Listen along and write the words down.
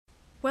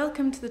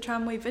Welcome to the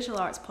Tramway Visual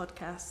Arts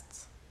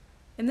Podcasts.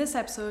 In this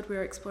episode, we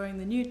are exploring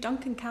the new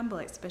Duncan Campbell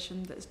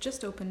exhibition that has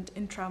just opened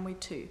in Tramway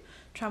 2,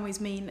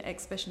 Tramway's main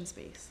exhibition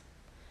space.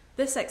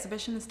 This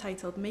exhibition is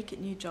titled Make It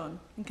New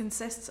John and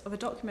consists of a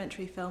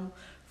documentary film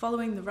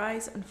following the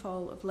rise and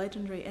fall of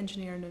legendary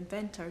engineer and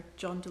inventor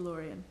John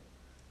DeLorean.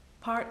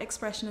 Part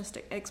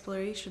expressionistic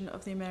exploration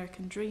of the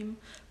American dream,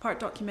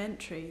 part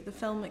documentary, the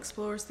film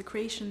explores the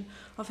creation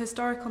of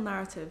historical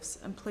narratives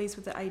and plays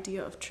with the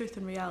idea of truth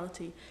and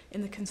reality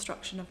in the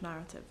construction of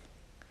narrative.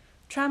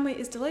 Tramway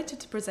is delighted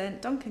to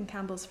present Duncan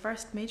Campbell's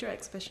first major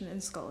exhibition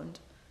in Scotland,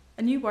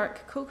 a new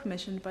work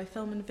co-commissioned by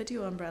film and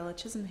video umbrella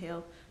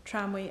Chisenhale,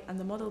 Tramway and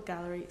the Model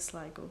Gallery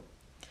Sligo.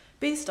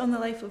 Based on the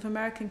life of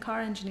American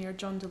car engineer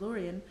John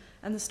DeLorean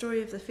and the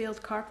story of the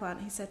failed car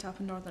plant he set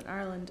up in Northern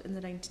Ireland in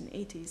the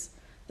 1980s,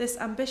 this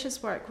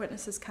ambitious work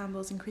witnesses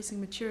Campbell's increasing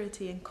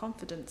maturity and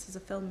confidence as a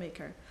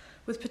filmmaker,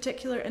 with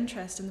particular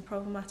interest in the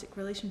problematic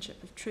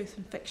relationship of truth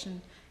and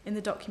fiction in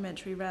the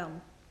documentary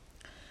realm.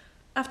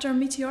 After a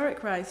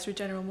meteoric rise through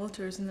General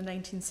Motors in the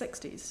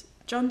 1960s,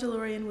 John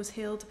DeLorean was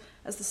hailed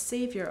as the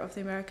saviour of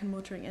the American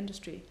motoring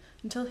industry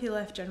until he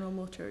left General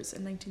Motors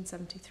in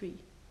 1973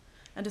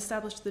 and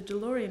established the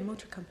DeLorean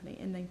Motor Company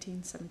in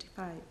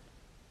 1975.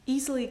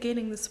 Easily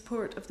gaining the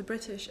support of the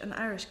British and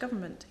Irish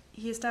government,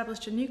 he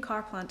established a new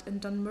car plant in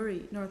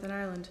Dunmurry, Northern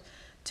Ireland,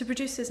 to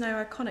produce his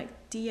now iconic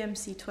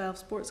DMC-12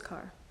 sports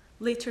car,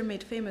 later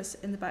made famous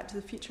in the Back to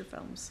the Future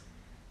films.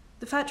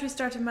 The factory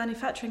started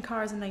manufacturing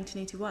cars in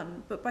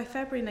 1981, but by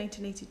February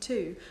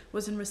 1982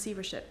 was in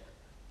receivership.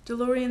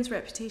 DeLorean's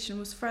reputation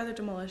was further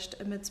demolished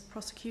amidst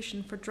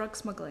prosecution for drug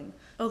smuggling,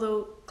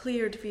 although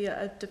cleared via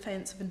a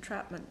defence of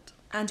entrapment,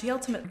 and he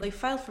ultimately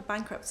filed for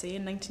bankruptcy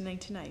in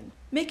 1999.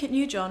 Make It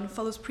New John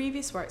follows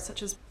previous works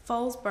such as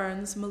Falls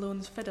Burns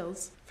Malone's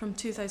Fiddles from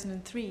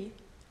 2003,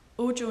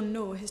 Oh Joan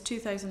No, his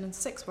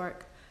 2006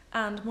 work,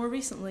 and more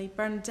recently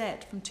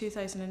Bernadette from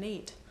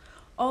 2008,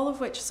 all of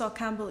which saw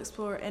Campbell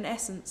explore in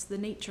essence the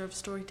nature of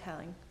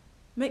storytelling.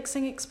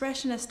 Mixing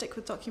expressionistic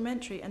with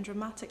documentary and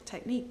dramatic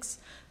techniques,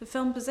 the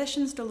film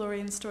positions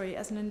DeLorean's story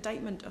as an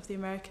indictment of the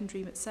American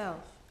dream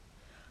itself.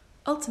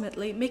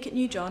 Ultimately, Make It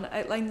New John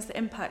outlines the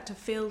impact of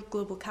failed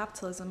global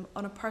capitalism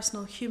on a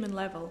personal human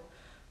level,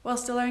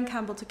 whilst allowing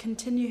Campbell to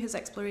continue his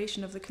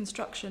exploration of the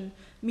construction,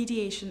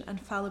 mediation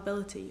and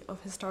fallibility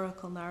of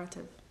historical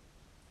narrative.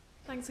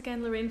 Thanks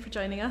again, Lorraine, for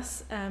joining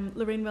us.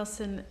 Lorraine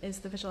Wilson is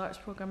the visual arts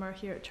programmer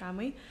here at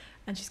Tramway,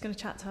 and she's going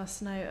to chat to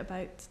us now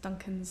about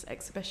Duncan's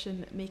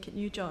exhibition Make It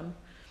New John.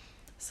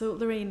 So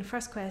Lorraine,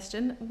 first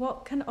question,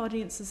 what can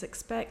audiences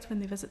expect when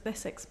they visit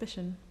this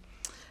exhibition?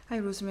 Hi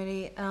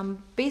Rosemary.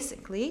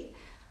 Basically,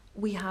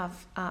 we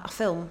have a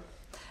film.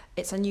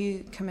 It's a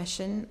new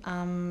commission.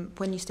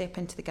 When you step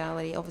into the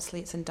gallery, obviously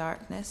it's in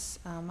darkness.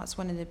 That's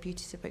one of the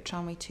beauties about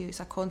Tramway 2.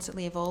 It's a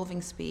constantly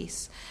evolving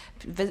space.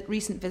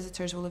 Recent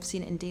visitors will have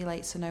seen it in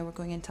daylight, so now we're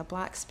going into a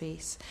black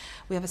space.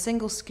 We have a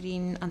single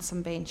screen and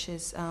some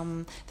benches.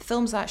 The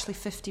film's actually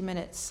 50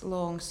 minutes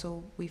long,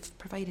 so we've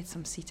provided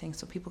some seating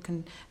so people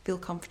can feel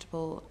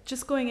comfortable.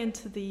 Just going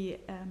into the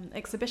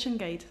exhibition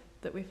guide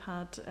that we've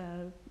had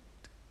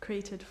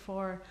created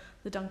for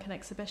the Duncan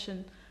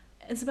exhibition,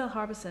 Isabel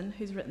Harbison,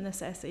 who's written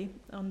this essay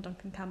on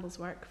Duncan Campbell's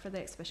work for the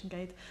exhibition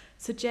guide,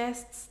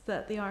 suggests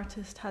that the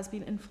artist has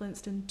been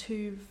influenced in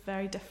two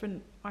very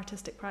different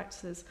artistic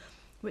practices,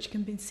 which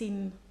can be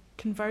seen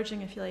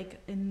converging, if you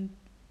like, in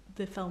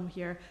the film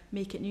here,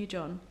 Make It New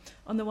John.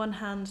 On the one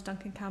hand,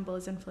 Duncan Campbell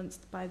is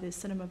influenced by the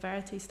cinema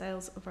verite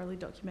styles of early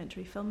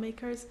documentary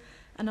filmmakers,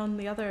 and on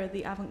the other,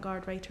 the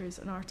avant-garde writers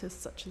and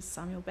artists such as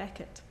Samuel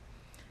Beckett.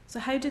 So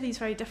how do these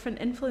very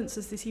different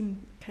influences, they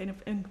seem kind of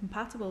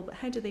incompatible, but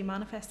how do they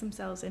manifest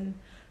themselves in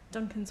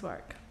Duncan's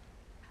work?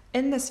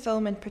 In this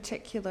film in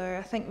particular,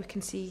 I think we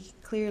can see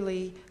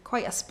clearly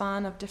quite a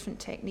span of different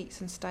techniques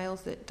and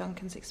styles that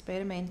Duncan's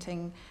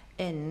experimenting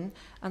in,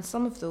 and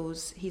some of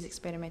those he's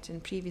experimented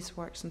in previous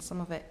works, and some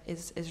of it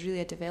is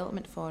really a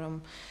development for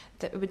him.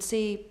 That I would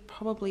say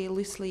probably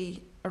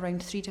loosely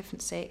around 3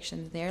 different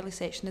sections. The early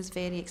section is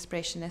very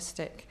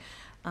expressionistic,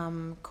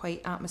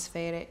 quite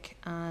atmospheric,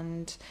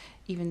 and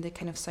even the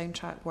kind of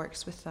soundtrack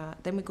works with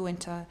that. Then we go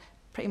into a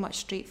pretty much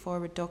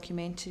straightforward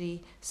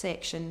documentary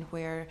section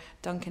where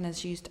Duncan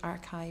has used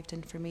archived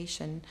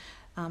information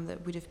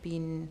that would have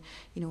been,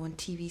 on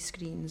TV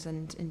screens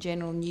and in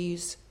general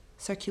news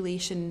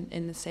circulation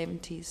in the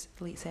 70s,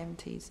 late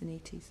 70s and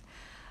 80s.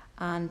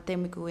 And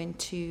then we go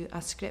into a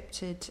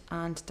scripted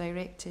and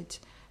directed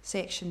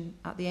section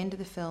at the end of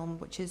the film,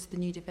 which is the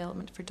new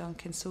development for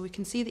Duncan. So we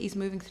can see that he's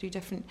moving through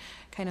different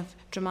kind of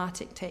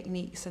dramatic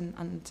techniques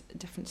and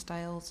different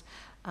styles.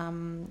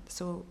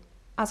 So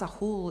as a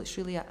whole, it's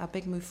really a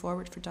big move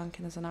forward for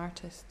Duncan as an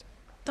artist.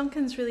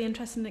 Duncan's really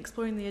interested in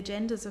exploring the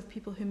agendas of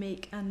people who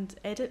make and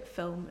edit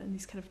film and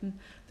these kind of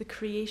the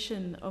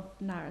creation of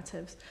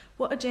narratives.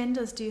 What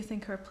agendas do you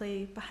think are at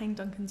play behind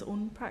Duncan's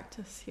own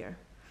practice here?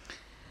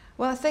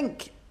 Well, I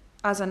think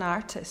as an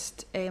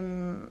artist,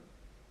 the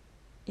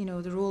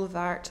role of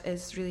art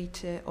is really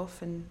to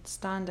often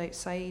stand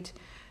outside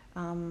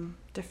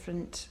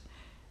different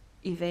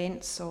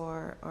events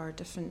or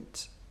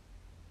different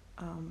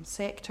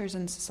sectors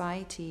in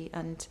society,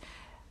 and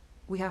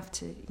we have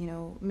to,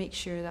 make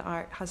sure that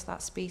art has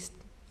that space,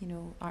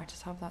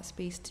 artists have that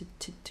space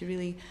to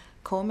really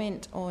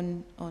comment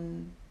on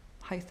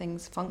how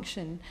things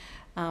function.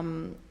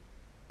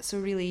 So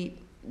really,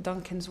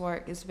 Duncan's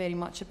work is very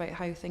much about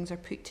how things are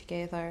put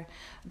together,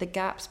 the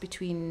gaps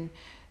between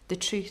the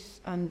truth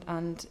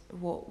and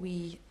what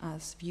we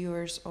as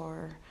viewers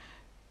or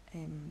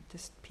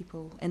just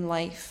people in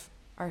life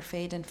are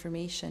fed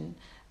information,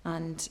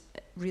 and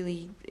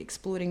really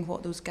exploring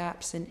what those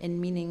gaps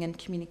in meaning and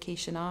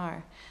communication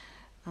are.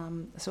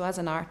 So as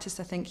an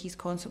artist, I think he's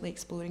constantly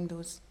exploring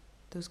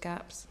those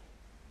gaps.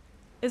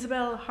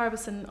 Isabel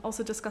Harbison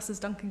also discusses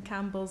Duncan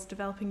Campbell's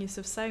developing use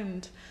of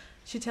sound.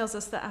 She tells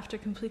us that after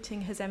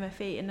completing his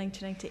MFA in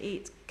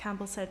 1998,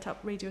 Campbell set up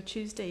Radio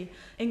Tuesday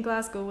in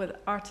Glasgow with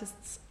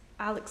artists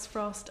Alex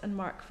Frost and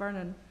Mark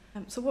Vernon.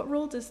 So what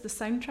role does the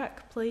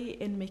soundtrack play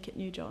in Make It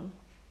New, John?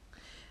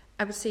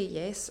 I would say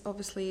yes.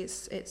 Obviously,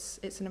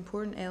 it's an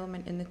important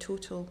element in the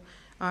total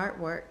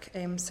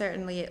artwork.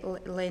 Certainly,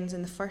 it lends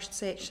in the first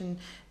section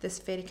this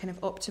very kind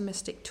of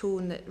optimistic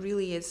tone that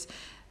really is,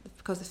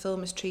 because the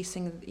film is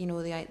tracing,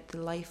 the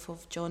life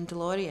of John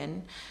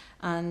DeLorean,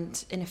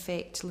 and in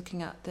effect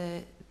looking at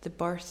the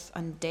birth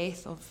and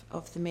death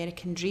of the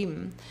American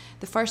dream.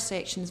 The first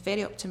section is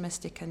very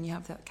optimistic, and you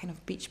have that kind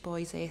of Beach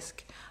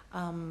Boys-esque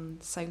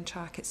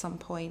soundtrack at some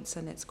points,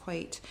 and it's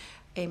quite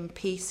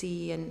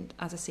pacey and,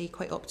 as I say,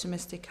 quite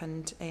optimistic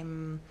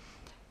and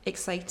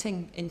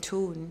exciting in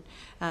tone.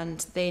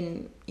 And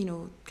then,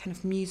 kind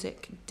of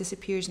music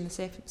disappears in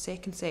the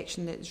second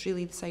section.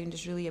 The sound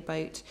is really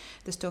about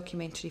this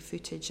documentary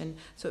footage, and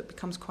so it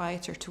becomes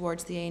quieter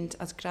towards the end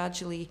as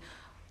gradually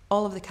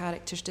all of the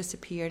characters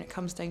disappear, and it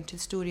comes down to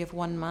the story of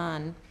one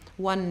man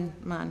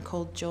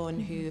called John,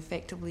 who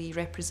effectively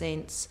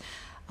represents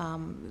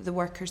the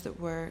workers that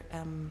were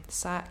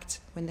sacked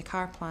when the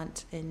car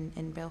plant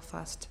in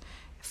Belfast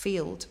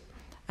failed.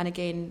 And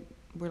again,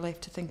 we're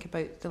left to think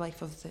about the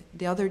life of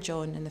the other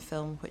John in the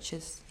film, which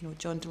is,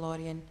 John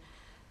DeLorean.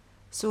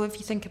 So if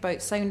you think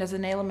about sound as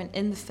an element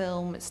in the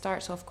film, it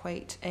starts off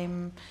quite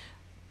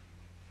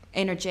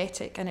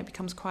energetic, and it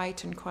becomes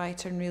quieter and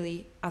quieter, and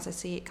really, as I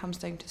say, it comes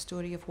down to the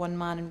story of one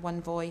man and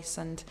one voice,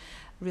 and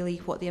really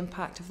what the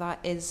impact of that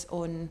is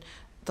on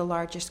the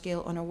larger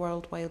scale, on a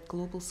worldwide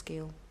global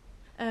scale.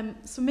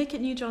 So Make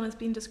It New, John, has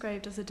been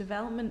described as a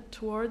development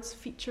towards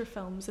feature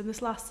films. In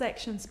this last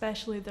section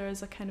especially, there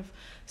is a kind of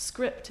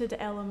scripted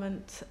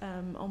element,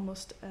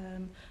 almost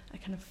a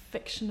kind of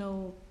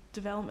fictional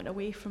development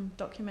away from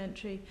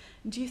documentary.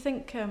 Do you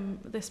think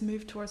this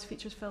move towards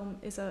features film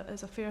is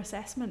a fair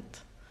assessment?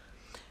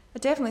 I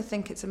definitely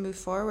think it's a move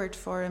forward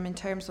for him in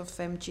terms of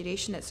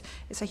duration.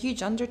 It's a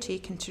huge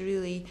undertaking to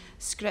really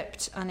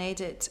script and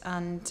edit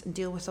and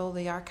deal with all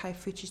the archive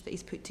footage that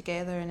he's put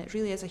together, and it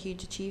really is a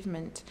huge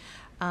achievement.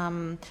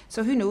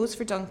 So who knows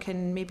for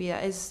Duncan, maybe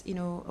that is,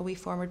 a way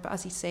forward, but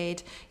as he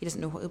said, he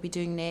doesn't know what he'll be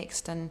doing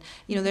next. And,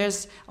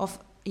 there's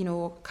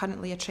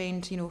currently a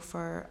trend,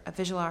 for a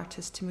visual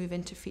artist to move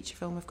into feature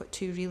film. We've got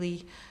two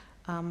really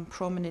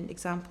prominent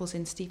examples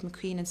in Steve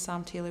McQueen and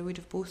Sam Taylor Wood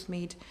have both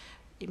made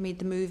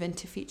the move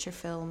into feature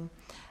film.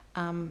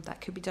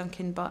 That could be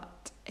Duncan,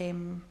 but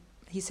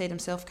he said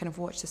himself, kind of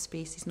watch the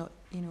space. He's not,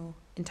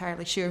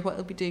 entirely sure what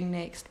he'll be doing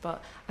next.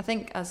 But I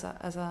think as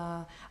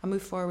a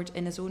move forward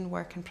in his own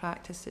work and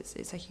practice,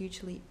 it's a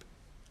huge leap.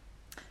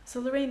 So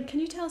Lorraine, can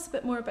you tell us a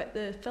bit more about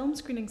the film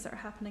screenings that are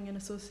happening in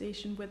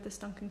association with this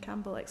Duncan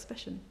Campbell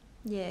exhibition?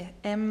 Yeah,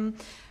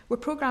 we're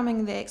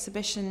programming the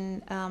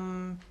exhibition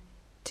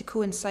to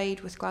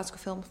coincide with Glasgow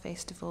Film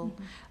Festival.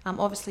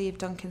 Obviously, if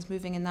Duncan's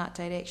moving in that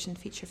direction,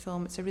 feature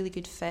film, it's a really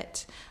good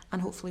fit,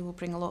 and hopefully we'll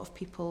bring a lot of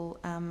people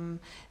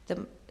that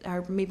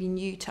are maybe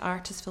new to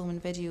artist film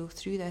and video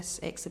through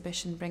this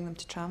exhibition, bring them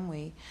to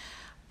Tramway.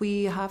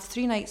 We have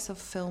 3 nights of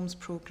films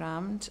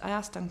programmed. I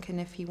asked Duncan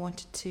if he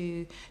wanted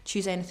to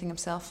choose anything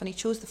himself, and he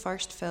chose the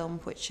first film,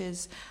 which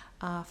is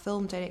a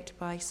film directed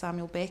by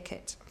Samuel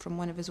Beckett from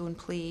one of his own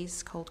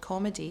plays called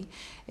Comedy.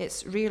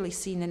 It's rarely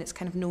seen, and it's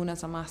kind of known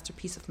as a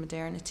masterpiece of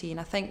modernity. And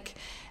I think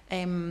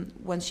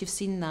once you've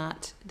seen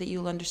that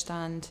you'll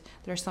understand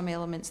there are some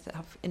elements that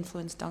have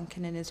influenced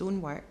Duncan in his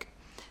own work.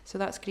 So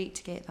that's great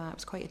to get that. It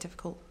was quite a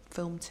difficult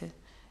film to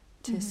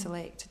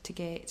select, to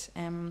get.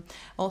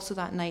 Also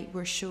that night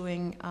we're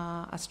showing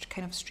a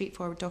kind of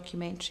straightforward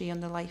documentary on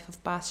the life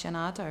of Bastian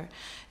Adler.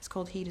 It's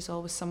called He Is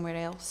Always Somewhere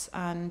Else,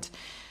 and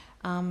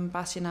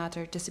Bastian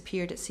Adler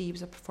disappeared at sea. He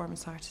was a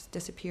performance artist,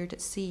 disappeared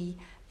at sea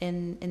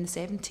in the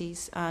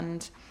 70s,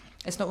 and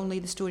it's not only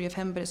the story of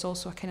him, but it's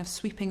also a kind of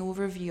sweeping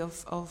overview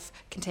of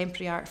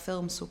contemporary art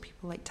films. So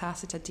people like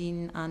Tacita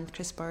Dean and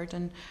Chris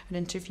Burden are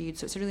interviewed.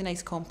 So it's a really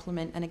nice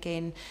compliment. And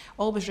again,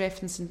 always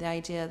referencing the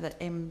idea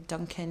that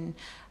Duncan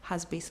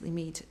has basically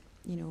made,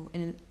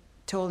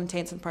 to all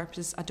intents and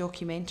purposes, a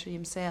documentary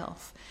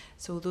himself.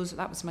 So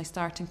that was my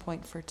starting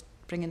point for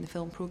bringing the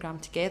film programme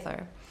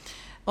together.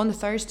 On the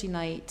Thursday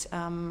night,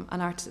 an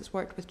artist that's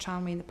worked with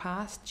Tramway in the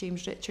past,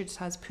 James Richards,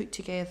 has put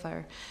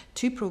together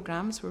 2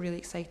 programmes we're really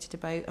excited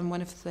about, and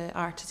one of the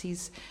artists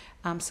he's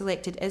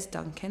selected is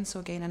Duncan, so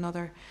again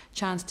another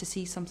chance to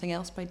see something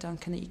else by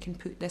Duncan that you can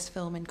put this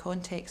film in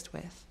context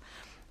with.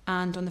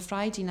 And on the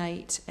Friday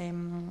night,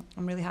 I'm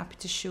really happy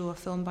to show a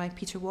film by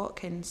Peter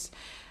Watkins.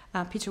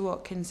 Peter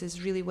Watkins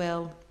is really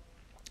well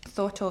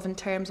thought of in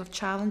terms of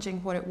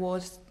challenging what it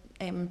was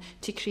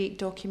to create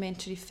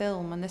documentary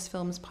film, and this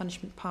film is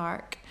Punishment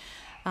Park.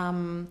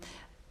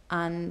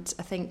 And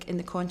I think in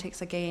the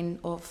context again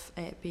of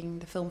it being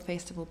the film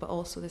festival, but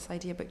also this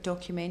idea about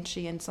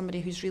documentary and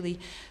somebody who's really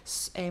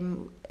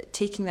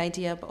taking the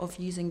idea of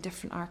using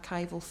different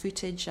archival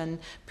footage and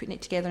putting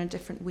it together in a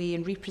different way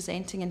and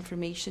representing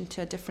information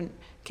to a different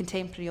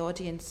contemporary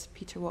audience.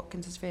 Peter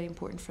Watkins is very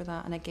important for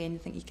that, and again I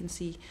think you can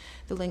see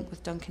the link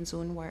with Duncan's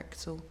own work.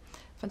 So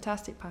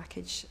fantastic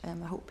package.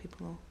 I hope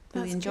people will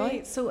really enjoy.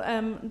 Great.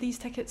 So these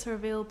tickets are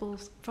available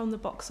from the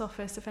box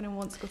office if anyone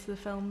wants to go to the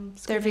film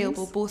screenings? They're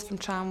available both from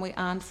Tramway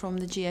and from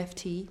the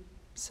GFT,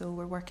 so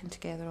we're working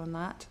together on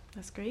that.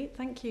 That's great,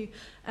 thank you.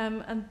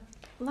 And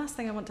last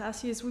thing I want to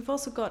ask you is we've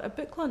also got a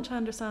book launch, I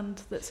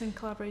understand, that's in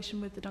collaboration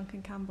with the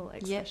Duncan Campbell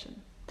exhibition.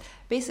 Yep.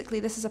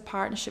 Basically, this is a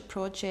partnership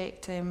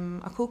project,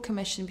 a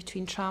co-commission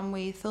between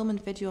Tramway, Film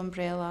and Video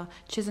Umbrella,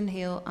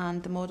 Chisenhale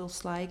and the model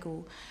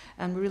Sligo.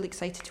 And we're really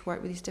excited to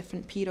work with these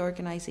different peer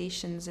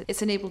organisations.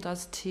 It's enabled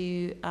us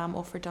to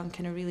offer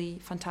Duncan a really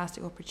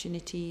fantastic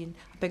opportunity and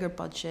a bigger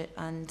budget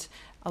and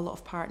a lot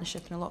of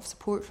partnership and a lot of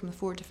support from the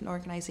 4 different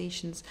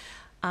organisations.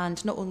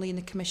 And not only in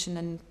the commission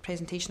and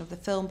presentation of the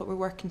film, but we're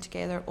working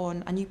together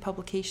on a new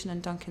publication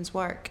on Duncan's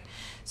work.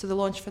 So the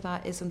launch for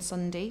that is on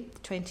Sunday, the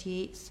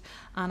 28th,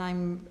 and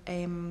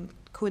I'm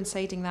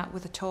coinciding that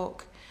with a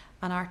talk,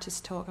 an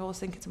artist talk. I always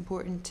think it's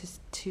important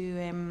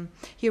to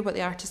hear what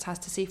the artist has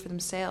to say for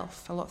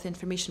themselves. A lot of the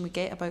information we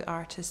get about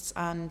artists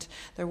and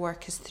their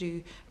work is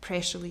through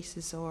press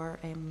releases or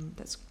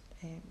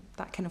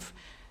that kind of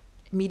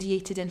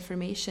mediated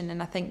information,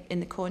 and I think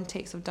in the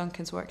context of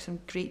Duncan's work, it's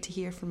great to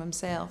hear from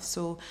himself.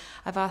 So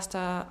I've asked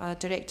a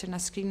director and a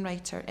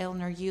screenwriter,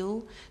 Eleanor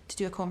Yule, to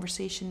do a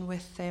conversation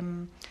with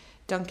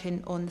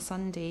Duncan on the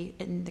Sunday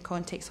in the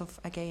context of,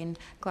 again,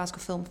 Glasgow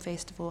Film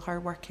Festival, her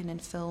working in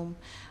film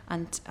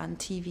and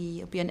TV.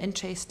 It'll be an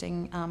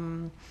interesting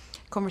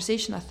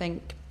conversation. I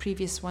think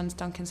previous ones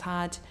Duncan's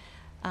had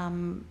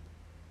in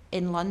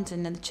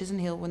London and the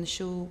Chisenhale when the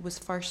show was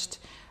first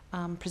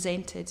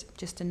presented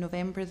just in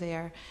November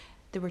there,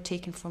 they were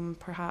taken from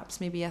perhaps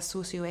maybe a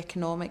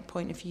socio-economic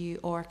point of view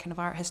or kind of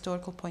art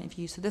historical point of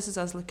view. So this is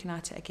us looking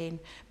at it again,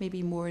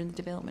 maybe more in the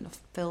development of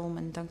film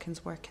and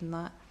Duncan's work in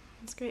that.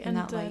 That's great. And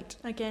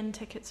again,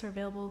 tickets are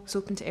available. It's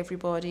open to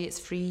everybody, it's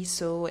free,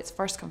 so it's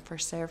first come,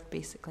 first served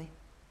basically.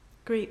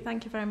 Great,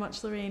 thank you very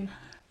much, Lorraine.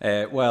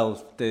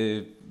 Well,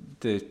 the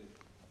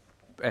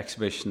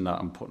exhibition that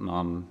I'm putting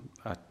on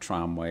at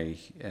Tramway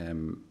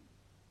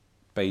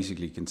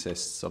basically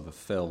consists of a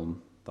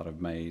film that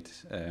I've made,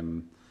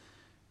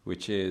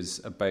 which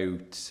is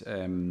about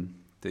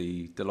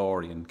the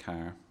DeLorean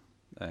car.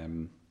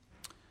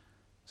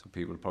 So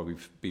people will probably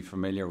be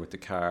familiar with the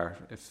car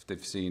if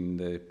they've seen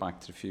the Back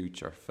to the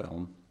Future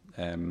film.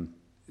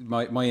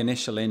 My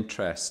initial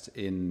interest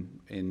in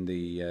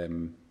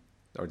the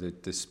or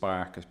the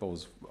spark, I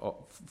suppose,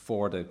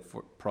 for the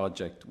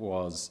project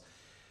was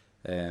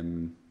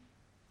the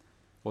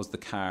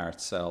car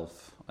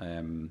itself.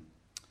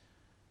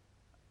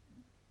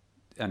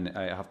 And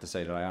I have to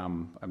say that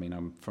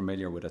I'm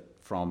familiar with it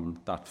from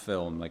that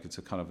film. Like it's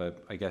a kind of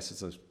I guess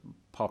it's a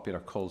popular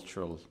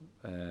cultural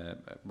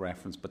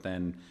reference, but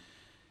then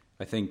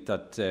I think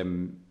that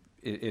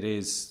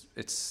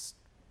it's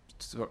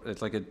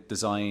like a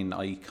design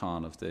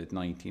icon of the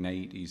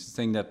 1980s. The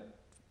thing that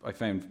I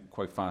found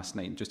quite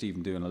fascinating, just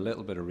even doing a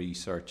little bit of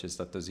research, is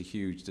that there's a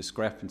huge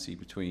discrepancy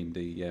between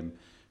the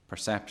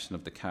perception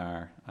of the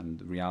car and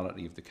the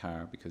reality of the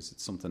car, because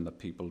it's something that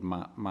people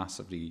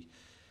massively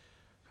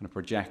kind of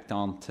project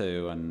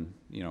onto, and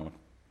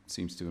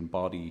seems to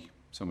embody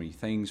so many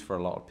things for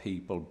a lot of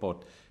people,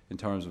 but in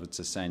terms of its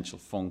essential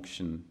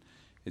function,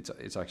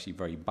 it's actually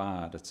very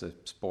bad. It's a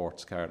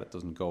sports car that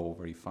doesn't go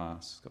very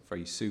fast. It's got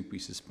very soupy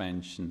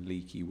suspension,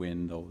 leaky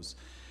windows.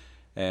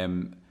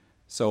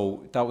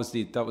 So that was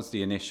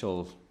the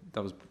initial.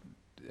 That was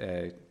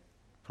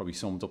probably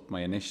summed up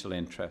my initial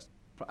interest.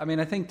 I mean,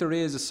 I think there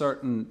is a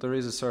certain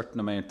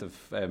amount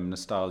of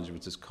nostalgia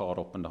which is caught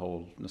up in the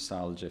whole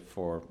nostalgia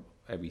for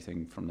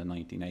everything from the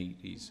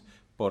 1980s.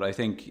 But I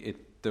think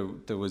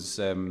there was.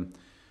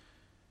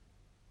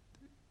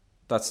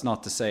 That's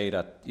not to say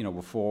that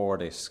before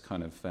this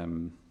kind of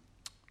 80s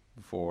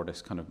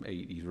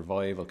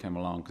revival came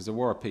along, because there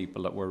were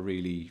people that were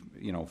really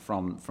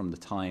from the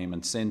time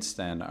and since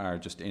then are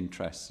just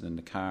interested in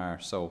the car.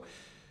 So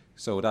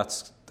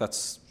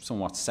that's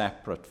somewhat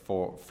separate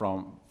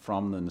from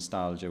the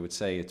nostalgia. I would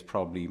say it's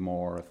probably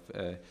more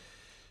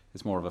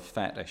of a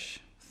fetish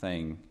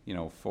thing,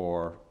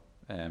 for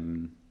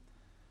and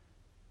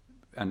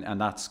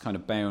that's kind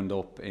of bound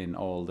up in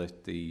all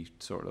the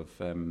sort of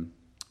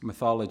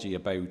mythology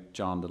about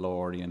John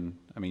DeLorean.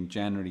 I mean,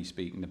 generally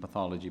speaking, the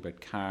mythology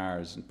about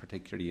cars, and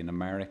particularly in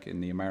America,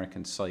 in the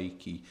American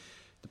psyche,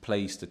 the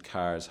place that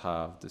cars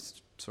have,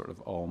 this sort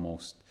of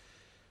almost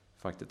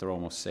fact that they're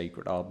almost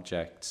sacred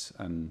objects,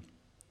 and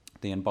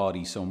they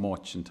embody so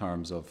much in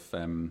terms of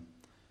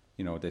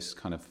this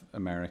kind of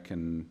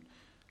American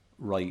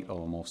right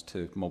almost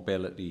to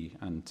mobility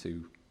and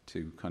to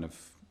kind of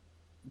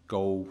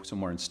go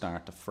somewhere and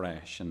start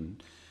afresh.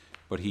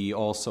 But he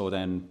also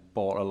then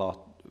brought a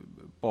lot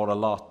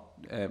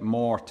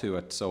more to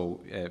it.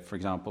 So, for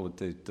example, with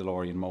the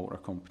DeLorean Motor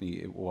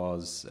Company, it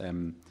was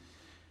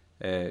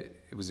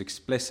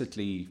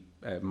explicitly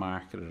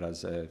marketed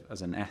as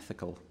an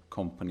ethical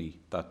company,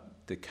 that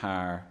the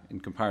car, in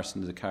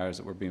comparison to the cars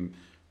that were being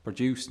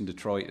produced in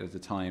Detroit at the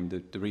time,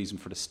 the reason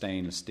for the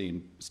stainless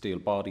steel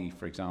body,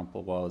 for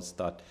example, was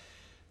that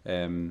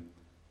the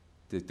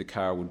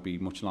car would be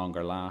much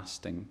longer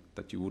lasting,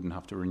 that you wouldn't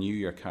have to renew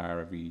your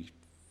car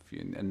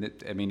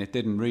it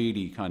didn't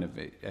really kind of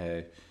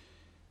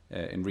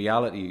in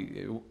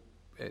reality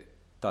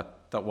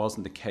that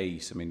wasn't the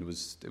case. I mean, it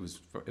was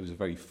a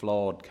very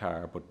flawed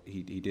car, but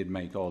he did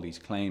make all these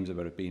claims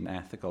about it being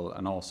ethical,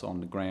 and also on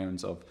the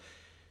grounds of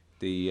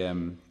the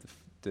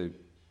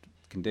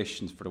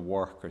conditions for the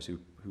workers who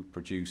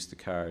produced the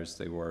cars.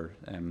 They were,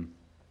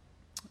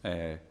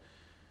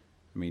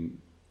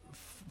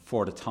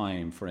 for the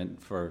time, for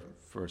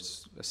a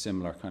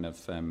similar kind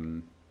of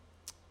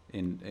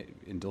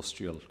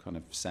industrial kind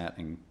of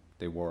setting,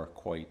 they were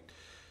quite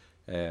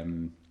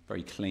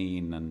very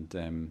clean,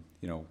 and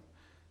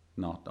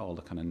not all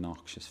the kind of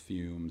noxious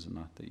fumes and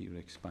that you would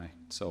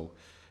expect. So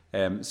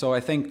I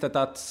think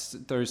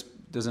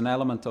there's an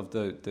element of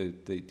the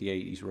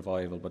 80s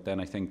revival, but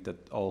then I think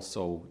that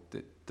also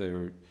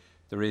there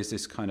is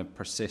this kind of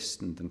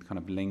persistent and kind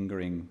of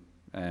lingering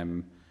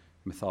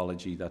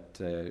mythology that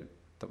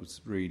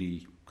was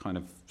really kind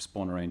of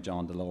spun around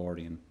John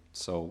DeLorean.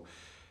 So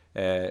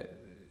I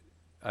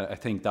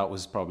think that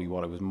was probably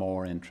what I was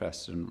more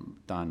interested in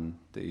than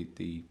the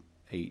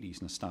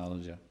 80s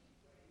nostalgia.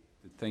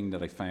 The thing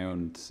that I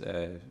found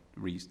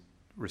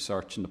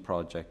researching the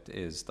project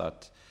is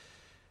that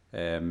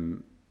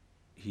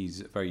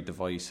he's a very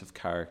divisive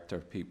character.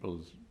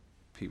 People's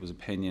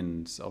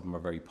opinions of him are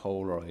very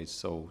polarized.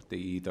 So they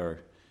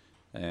either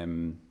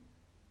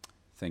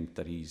think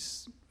that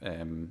he's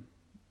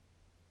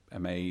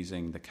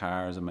amazing, the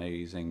car is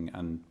amazing,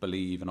 and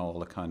believe in all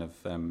the kind of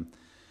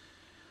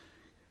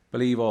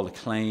believe all the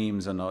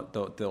claims and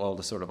all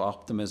the sort of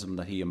optimism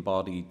that he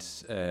embodied.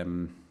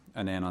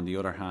 And then on the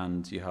other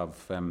hand, you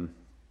have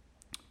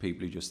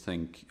people who just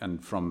think, and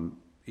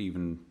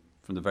even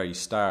from the very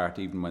start,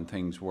 even when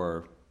things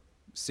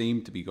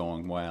seemed to be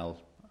going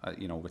well,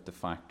 with the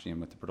factory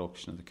and with the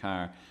production of the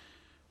car,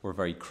 were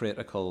very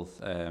critical,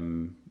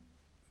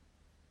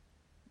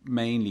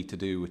 mainly to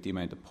do with the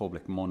amount of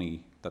public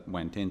money that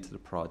went into the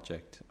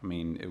project. I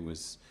mean,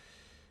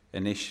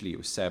 initially it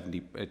was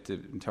 70,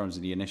 in terms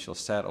of the initial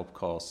setup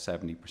cost,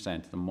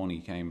 70% of the money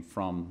came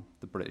from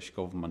the British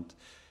government,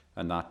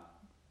 and that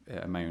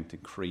amount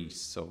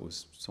increased, so it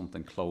was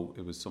something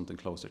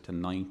closer to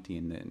 90,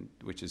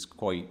 which is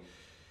quite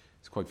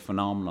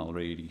phenomenal,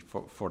 really,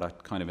 for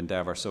that kind of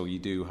endeavour. So you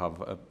do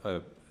have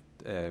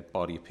a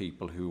body of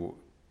people who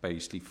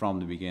basically from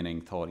the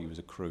beginning thought he was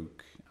a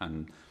crook,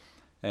 and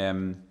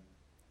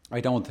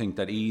I don't think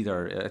that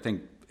either. I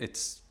think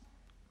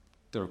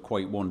they're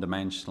quite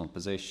one-dimensional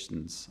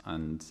positions,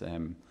 and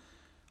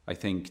I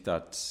think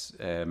that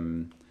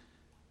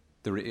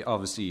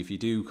obviously, if you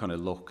do kind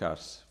of look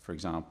at, for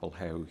example,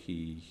 how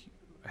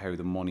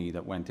the money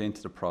that went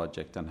into the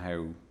project and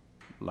how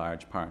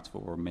large parts of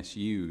it were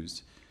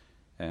misused,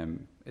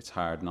 it's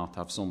hard not to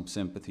have some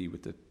sympathy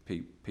with the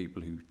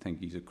people who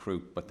think he's a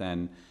crook. But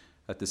then,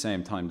 at the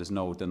same time, there's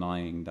no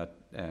denying that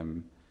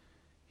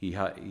he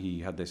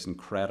had this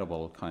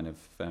incredible kind of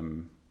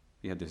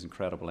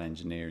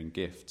engineering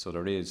gift. So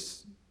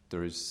there's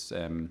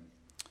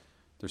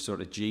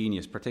sort of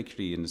genius,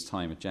 particularly in his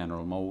time at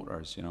General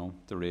Motors. It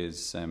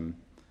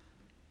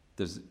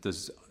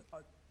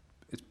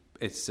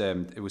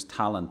was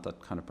talent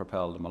that kind of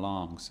propelled him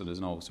along. So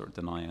there's no sort of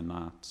denying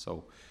that.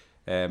 So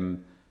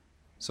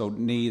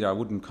neither, I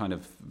wouldn't kind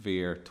of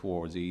veer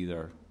towards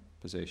either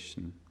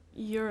position.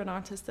 You're an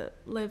artist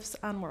that lives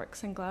and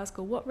works in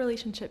Glasgow. What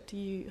relationship do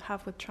you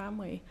have with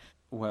Tramway?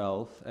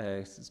 Well,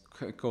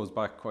 it goes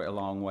back quite a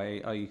long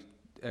way. I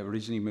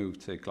originally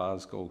moved to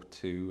Glasgow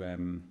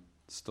to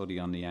study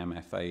on the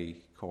MFA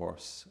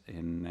course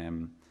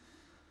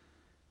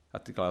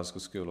at the Glasgow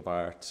School of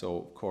Art. So,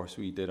 of course,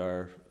 we did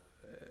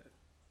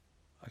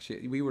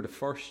actually, we were the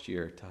first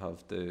year to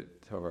have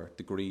our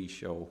degree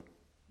show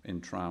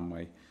in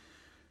Tramway.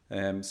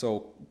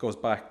 So it goes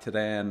back to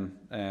then.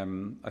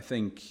 I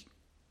think,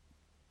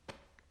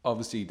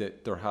 obviously,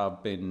 that there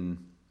have been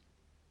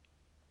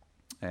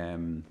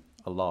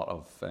a lot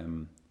of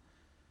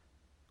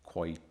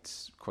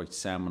quite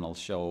seminal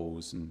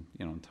shows, and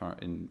in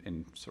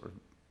sort of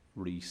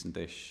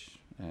recent-ish,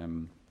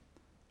 in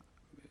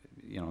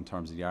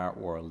terms of the art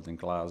world in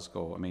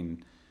Glasgow. I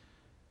mean,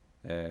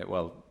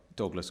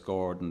 Douglas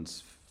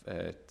Gordon's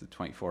the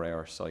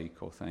 24-hour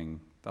Psycho thing,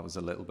 that was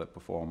a little bit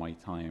before my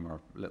time, or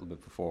a little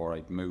bit before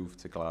I'd moved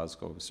to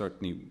Glasgow. I was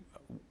certainly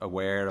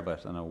aware of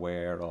it and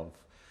aware of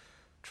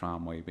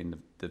Tramway being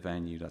the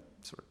venue that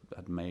sort of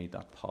had made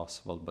that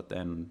possible. But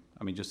then,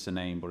 I mean, just to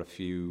name but a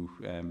few,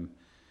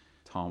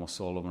 Thomas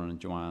Sullivan and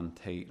Joanne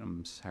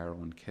Tatum's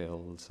Heroin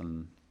Kills,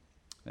 and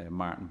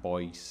Martin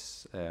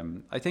Boyce.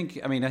 I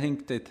think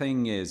the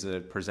thing is that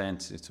it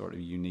presents a sort of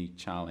unique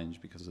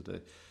challenge because of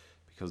the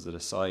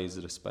size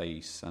of the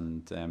space,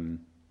 and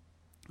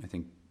I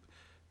think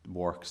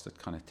works that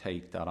kind of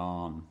take that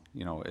on.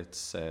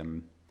 It's I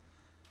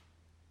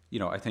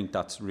think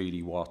that's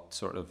really what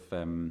sort of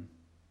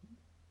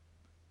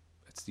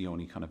it's the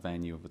only kind of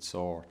venue of its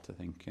sort, I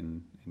think,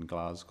 in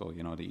Glasgow.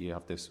 That you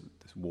have this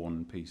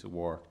one piece of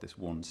work, this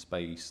one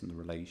space, and the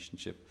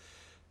relationship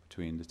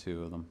between the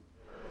two of them.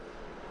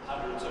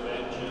 Hundreds of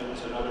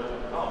engines and other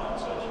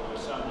components as you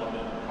assemble them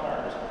in the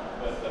cars,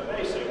 but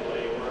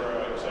basically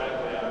we're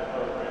exactly on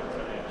program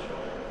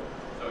financially.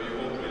 So you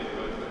won't really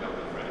go into the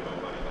company for any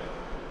more money then?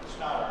 It's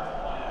not our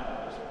plan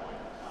at this point.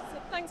 So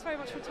thanks very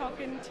much for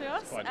talking to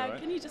us. Quite all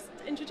right. Can you just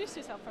introduce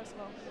yourself first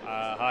of all?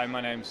 Hi,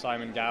 my name's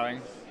Simon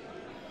Gowing,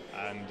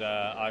 and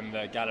I'm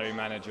the gallery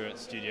manager at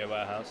Studio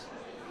Warehouse.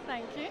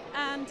 Thank you.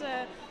 And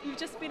you've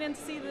just been in to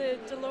see the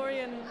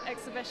DeLorean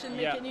exhibition,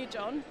 Make Yeah. It New,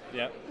 John.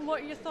 Yeah.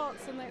 What are your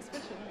thoughts on the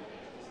exhibition?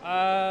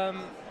 I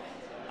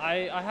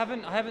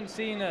haven't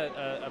seen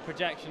a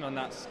projection on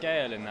that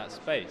scale in that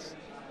space.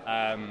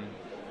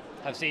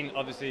 I've seen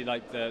obviously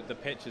like the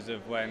pictures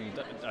of when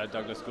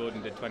Douglas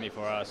Gordon did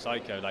 24-hour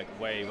Psycho, like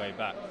way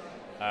back.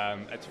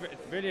 It's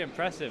really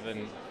impressive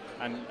and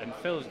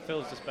fills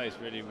the space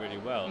really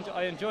well.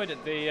 I enjoyed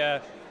it.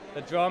 The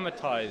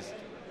dramatized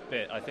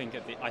bit, I think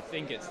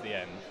it's the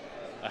end,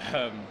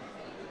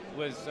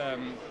 was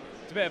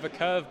it's a bit of a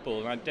curveball,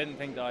 and I didn't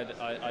think that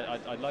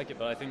I'd like it,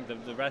 but I think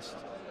the rest,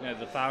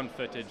 the found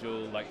footage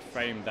all like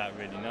framed that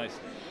really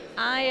nicely.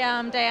 I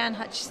am Diane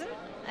Hutchison.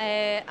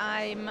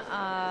 I'm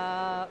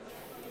a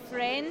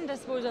friend, I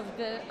suppose, of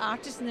the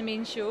artist in the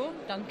main show,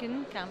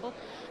 Duncan Campbell,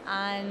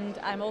 and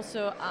I'm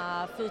also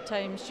a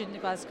full-time student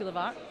at Glasgow School of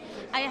Art.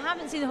 I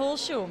haven't seen the whole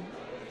show,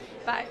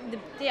 but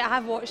I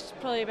have watched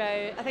probably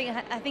about. I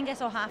think I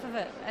saw half of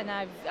it, and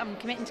I'm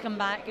committing to come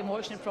back and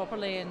watching it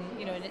properly and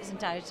in its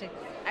entirety.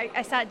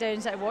 I sat down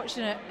and started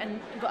watching it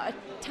and got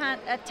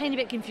a tiny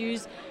bit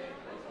confused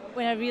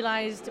when I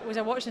realised, was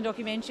I watching a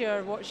documentary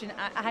or watching?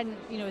 I hadn't,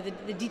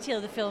 the detail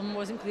of the film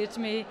wasn't clear to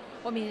me.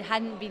 It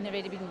hadn't been I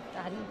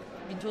hadn't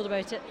been told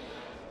about it.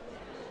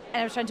 And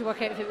I was trying to work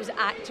out if it was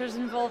actors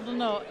involved or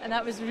not, and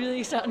that was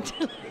really starting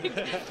to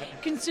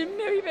consume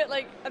me a wee bit,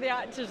 like, are the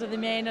actors or the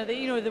men or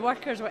the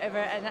workers or whatever.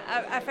 And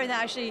I found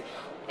that actually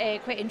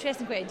quite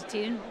interesting, quite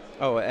entertaining.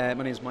 My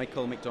name's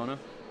Michael McDonough.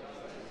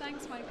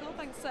 Thanks, Michael.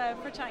 Thanks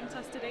for chatting to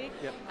us today.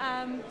 Yep.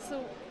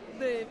 So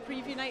the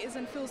preview night is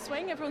in full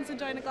swing. Everyone's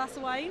enjoying a glass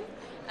of wine,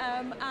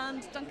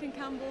 and Duncan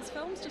Campbell's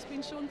film's just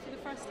been shown for the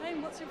first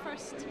time. What's your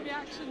first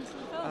reaction to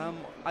the film?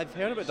 I've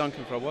heard about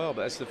Duncan for a while,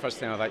 but it's the first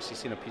time I've actually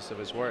seen a piece of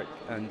his work,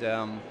 and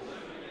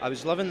I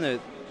was loving the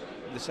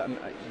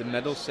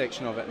middle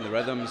section of it and the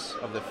rhythms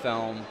of the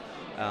film.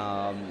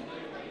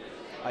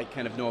 I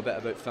kind of know a bit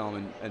about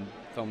film and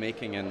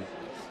filmmaking, and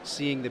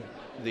seeing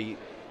the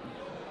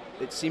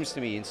it seems to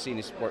me, in seeing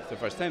his work for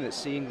the first time, that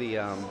seeing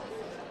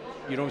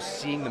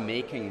seeing the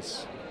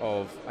makings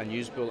of a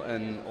news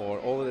bulletin or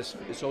all of this,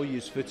 it's all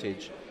used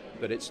footage,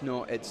 but it's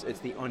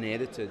the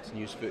unedited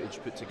news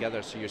footage put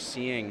together, so you're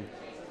seeing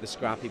the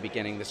scrappy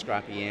beginning, the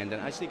scrappy end,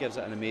 and it actually gives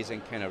it an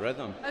amazing kind of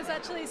rhythm. I was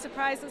actually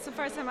surprised. It's the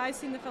first time I've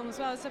seen the film as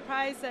well. I was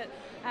surprised at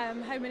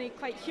how many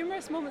quite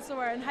humorous moments there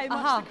were, and how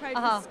much the crowd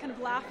was kind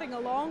of laughing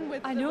along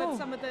with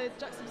some of the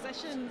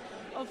juxtaposition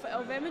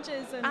of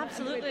images and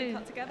absolutely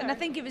cut together. And I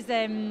think it was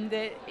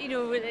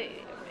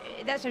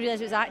that's when I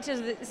realised it was actors,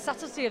 the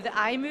subtlety of the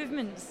eye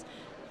movements.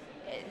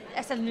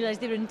 I suddenly realised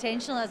they were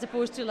intentional, as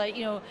opposed to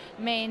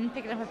men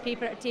picking up a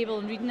paper at a table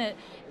and reading it.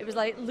 It was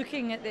like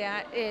looking at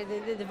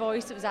the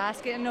voice that was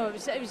asking. No, it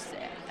was. I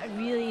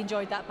really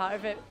enjoyed that part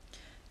of it.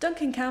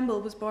 Duncan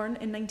Campbell was born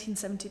in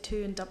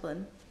 1972 in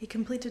Dublin. He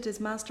completed his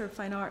Master of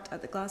Fine Art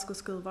at the Glasgow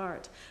School of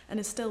Art and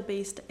is still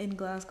based in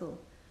Glasgow.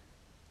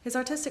 His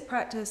artistic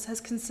practice has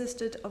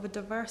consisted of a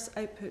diverse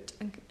output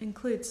and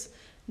includes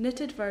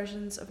knitted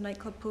versions of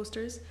nightclub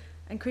posters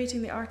and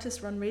creating the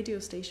artist-run radio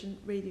station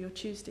Radio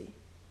Tuesday.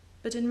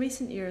 But in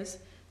recent years,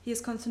 he has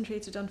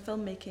concentrated on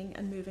filmmaking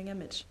and moving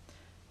image.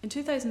 In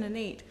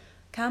 2008,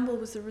 Campbell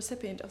was the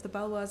recipient of the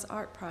Baloise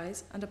Art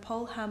Prize and a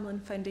Paul Hamlin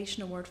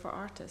Foundation Award for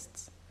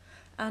Artists,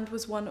 and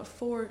was one of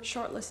 4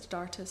 shortlisted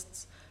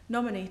artists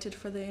nominated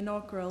for the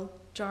inaugural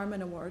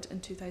Jarman Award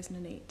in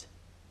 2008.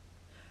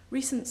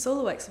 Recent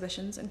solo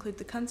exhibitions include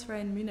the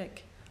Kunstverein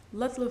Munich,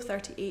 Ludlow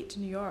 38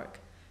 New York,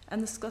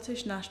 and the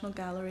Scottish National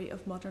Gallery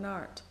of Modern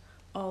Art,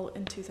 all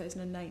in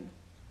 2009.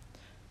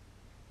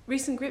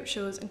 Recent group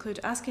shows include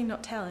Asking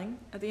Not Telling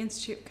at the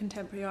Institute of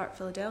Contemporary Art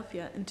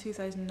Philadelphia in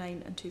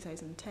 2009 and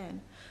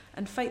 2010,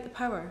 and Fight the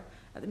Power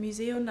at the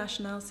Museo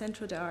Nacional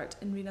Centro de Arte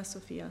in Reina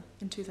Sofia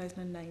in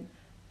 2009.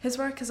 His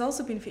work has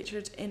also been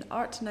featured in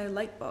Art Now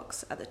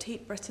Lightbox at the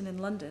Tate Britain in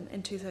London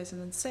in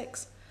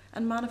 2006,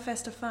 and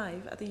Manifesta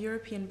 5 at the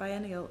European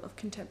Biennial of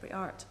Contemporary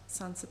Art,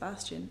 San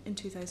Sebastian, in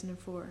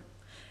 2004,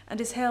 and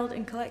is held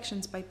in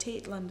collections by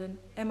Tate London,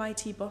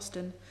 MIT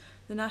Boston,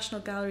 the National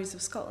Galleries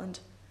of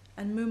Scotland,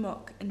 and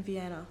MUMOC in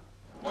Vienna.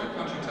 Why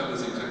can't you tell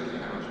us exactly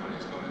how much money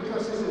is going into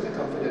Because this is the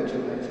confidential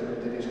nature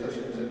of the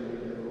discussions that we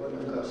do, and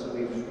of course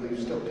we've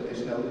stuck to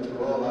this now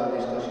through all our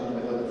discussions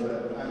with other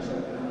firms. I'm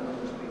certainly not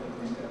going to speak on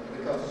this now,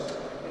 because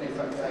in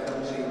fact I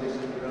don't see this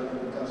as the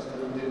relevant cost of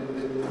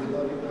the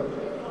body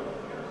property.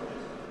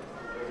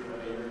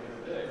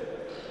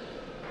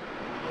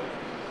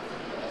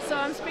 So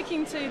I'm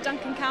speaking to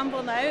Duncan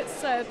Campbell now.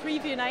 It's a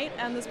preview night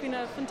and there's been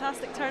a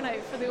fantastic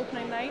turnout for the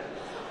opening night.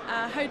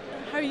 How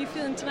are you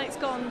feeling tonight's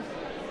gone?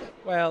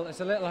 Well,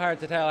 it's a little hard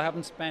to tell. I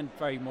haven't spent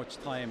very much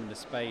time in the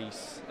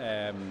space.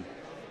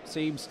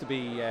 Seems to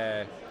be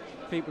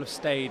people have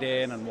stayed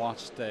in and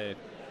watched the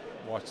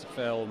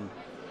film.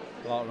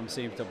 A lot of them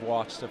seem to have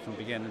watched it from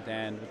beginning to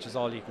end, which is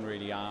all you can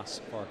really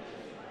ask for.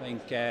 I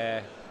think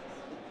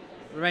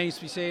remains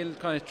to be seen.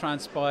 It'll kind of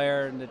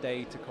transpire in the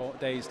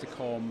days to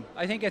come.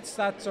 I think it's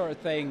that sort of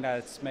thing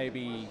that's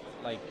maybe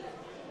like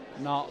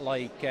not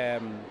like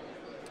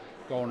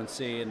going and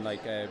seeing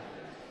like a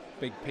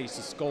big piece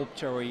of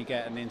sculpture where you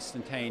get an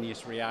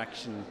instantaneous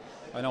reaction.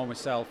 I know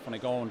myself, when I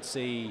go and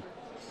see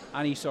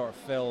any sort of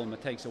film,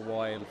 it takes a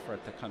while for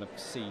it to kind of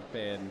seep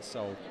in.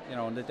 So, you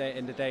know, in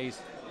the days,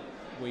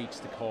 weeks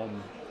to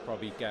come,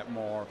 probably get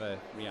more of a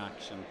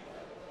reaction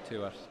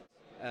to it.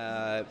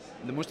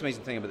 The most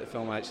amazing thing about the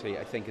film, actually,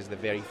 I think, is the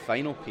very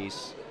final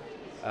piece,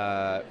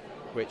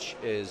 which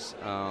is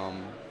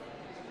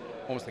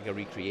almost like a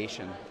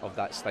recreation of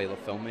that style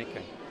of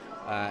filmmaking.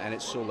 And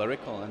it's so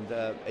lyrical, and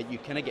you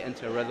kind of get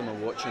into a rhythm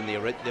of watching the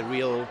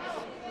real,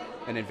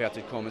 in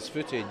inverted commas,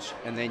 footage,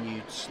 and then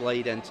you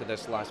slide into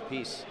this last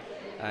piece,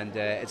 and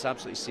it's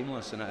absolutely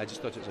seamless, and I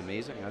just thought it was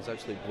amazing. I was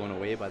absolutely blown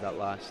away by that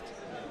last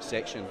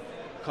section,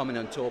 coming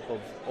on top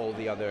of all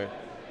the other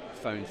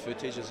found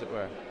footage, as it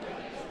were.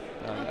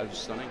 It was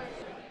stunning.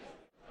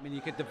 I mean,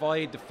 you could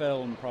divide the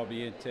film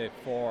probably into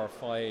 4 or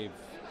 5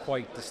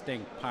 quite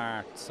distinct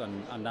parts,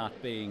 and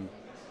that being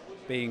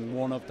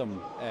one of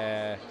them.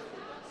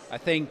 I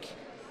think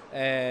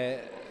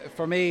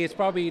for me, it's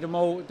probably the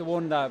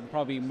one that I'm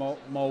probably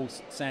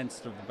most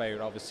sensitive about.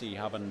 Obviously,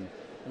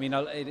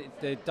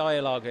 the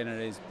dialogue in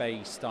it is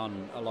based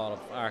on a lot of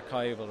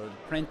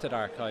printed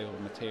archival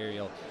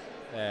material,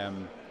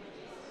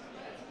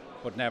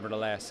 but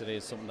nevertheless, it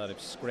is something that I've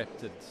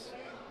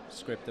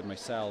scripted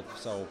myself.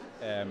 So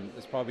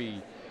it's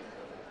probably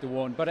the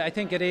one. But I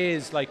think it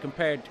is like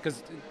compared,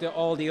 because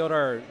all the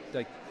other,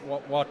 like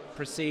what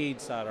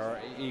precedes that, or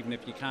even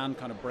if you can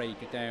kind of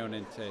break it down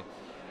into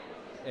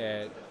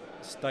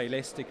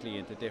stylistically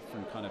into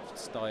different kind of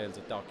styles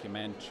of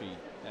documentary,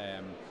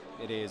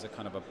 it is a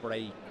kind of a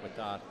break with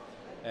that.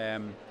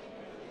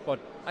 But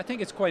I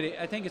think it's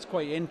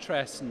quite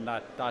interesting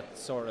that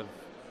sort of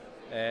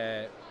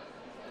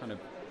kind of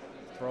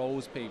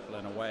throws people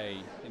in a way.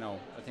 You know,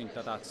 I think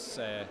that's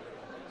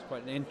it's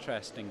quite an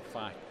interesting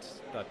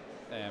fact that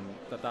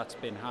that's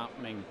been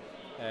happening.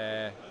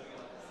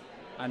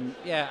 And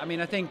yeah, I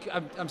mean, I think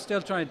I'm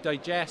still trying to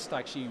digest,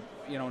 actually,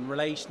 you know, in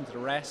relation to the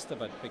rest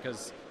of it,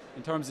 because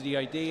in terms of the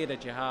idea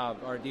that you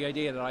have, or the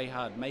idea that I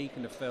had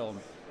making the film,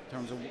 in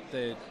terms of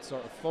the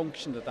sort of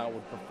function that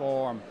would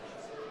perform,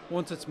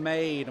 once it's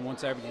made and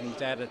once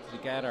everything's edited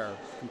together,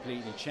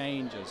 completely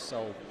changes.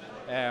 So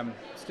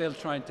still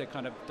trying to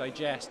kind of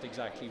digest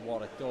exactly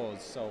what it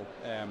does. So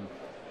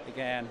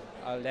again,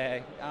 I'll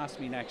ask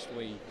me next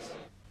week.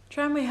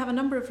 Tramway have a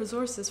number of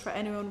resources for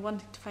anyone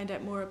wanting to find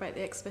out more about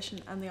the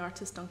exhibition and the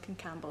artist Duncan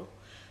Campbell.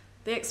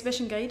 The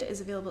exhibition guide is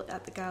available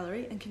at the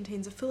gallery and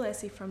contains a full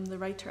essay from the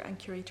writer and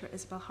curator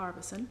Isabel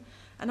Harbison,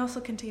 and also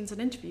contains an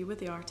interview with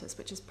the artist,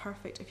 which is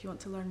perfect if you want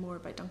to learn more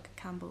about Duncan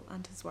Campbell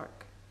and his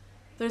work.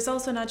 There is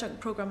also an adjunct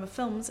programme of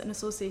films in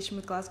association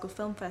with Glasgow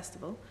Film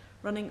Festival,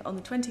 running on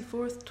the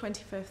 24th,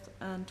 25th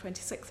and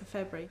 26th of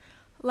February.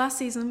 Last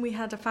season we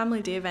had a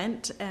family day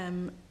event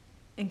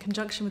in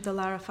conjunction with the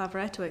Lara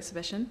Favoretto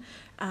exhibition,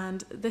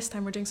 and this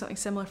time we're doing something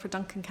similar for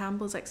Duncan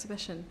Campbell's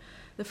exhibition.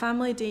 The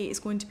family day is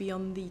going to be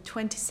on the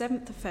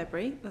 27th of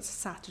February, that's a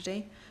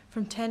Saturday,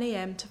 from 10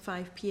 a.m. to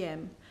 5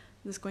 p.m.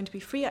 There's going to be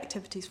free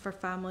activities for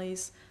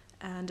families,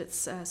 and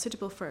it's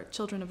suitable for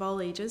children of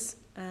all ages,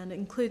 and it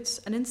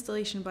includes an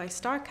installation by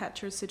star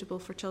catchers suitable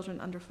for children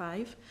under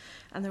 5,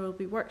 and there will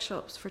be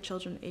workshops for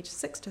children aged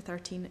 6 to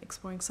 13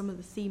 exploring some of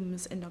the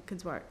themes in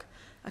Duncan's work,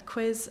 a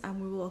quiz,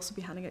 and we will also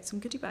be handing out some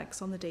goodie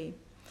bags on the day.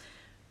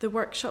 The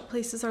workshop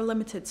places are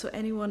limited, so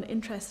anyone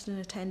interested in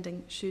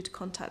attending should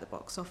contact the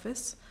box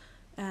office.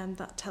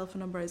 That telephone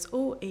number is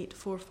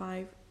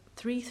 0845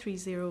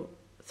 330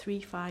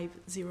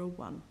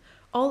 3501,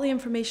 All the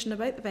information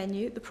about the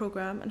venue, the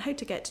programme and how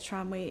to get to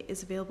Tramway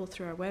is available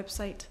through our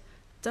website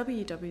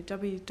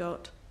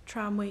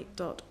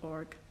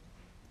www.tramway.org.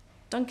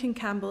 Duncan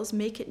Campbell's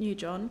Make It New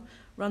John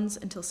runs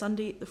until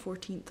Sunday the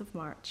 14th of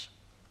March.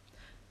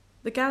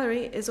 The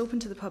gallery is open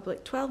to the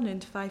public 12 noon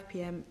to 5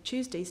 p.m.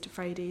 Tuesdays to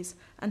Fridays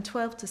and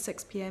 12 to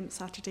 6 p.m.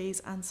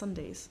 Saturdays and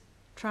Sundays.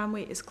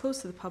 Tramway is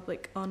closed to the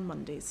public on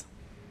Mondays.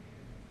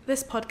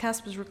 This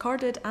podcast was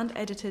recorded and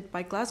edited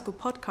by Glasgow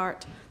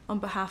Podcart on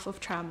behalf of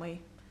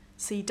Tramway.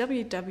 See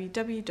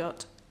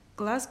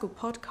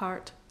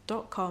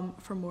www.glasgowpodcart.com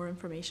for more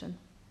information.